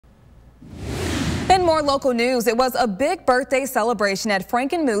more local news. It was a big birthday celebration at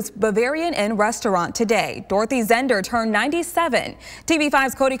Frankenmuth's Bavarian Inn restaurant today. Dorothy Zehnder turned 97.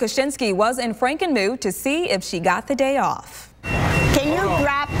 TV5's Cody Kaczynski was in Frankenmuth to see if she got the day off. Can you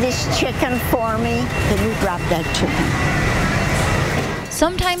drop this chicken for me? Can you drop that chicken?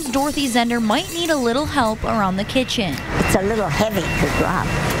 Sometimes Dorothy Zehnder might need a little help around the kitchen. It's a little heavy to drop.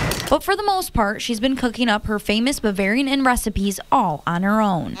 But for the most part, she's been cooking up her famous Bavarian Inn recipes all on her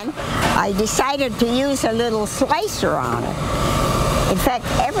own. I decided to use a little slicer on it. In fact,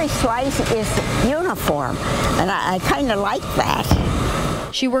 every slice is uniform, and I kind of like that.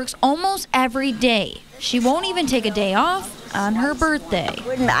 She works almost every day. She won't even take a day off on her birthday.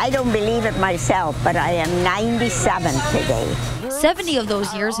 I don't believe it myself, but I am 97 today. 70 of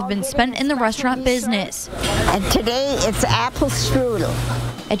those years have been spent in the restaurant business. And today it's apple strudel.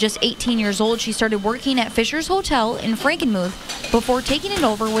 At just 18 years old, she started working at Fisher's Hotel in Frankenmuth before taking it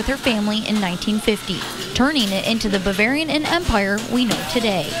over with her family in 1950, turning it into the Bavarian Inn empire we know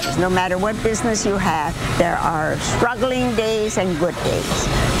today. No matter what business you have, there are struggling days and good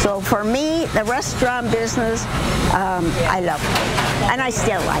days. So for me, the restaurant business, I love it, and I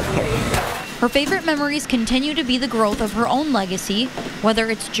still like it. Her favorite memories continue to be the growth of her own legacy, whether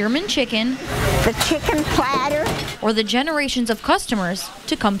it's German chicken, the chicken platter, or the generations of customers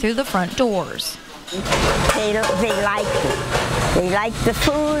to come through the front doors. They like it. They like the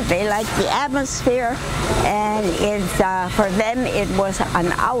food, they like the atmosphere, and it's, for them it was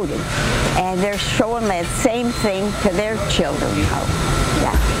an outing. And they're showing that same thing to their children now.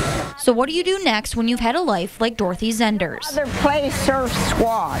 Yeah. So what do you do next when you've had a life like Dorothy Zehnder's? Other place serves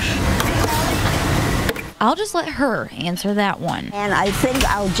squash. I'll just let her answer that one. And I think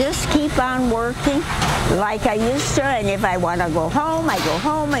I'll just keep on working like I used to, and if I want to go home, I go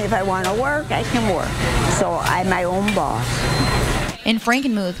home, and if I want to work, I can work. So I'm my own boss. In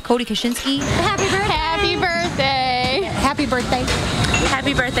Frankenmuth, Cody Kaczynski. Happy birthday! Happy birthday! Happy birthday!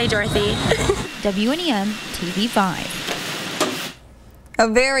 Happy birthday, Dorothy! WNEM TV5. A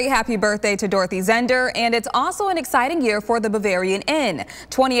very happy birthday to Dorothy Zehnder, and it's also an exciting year for the Bavarian Inn.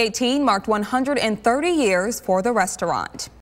 2018 marked 130 years for the restaurant.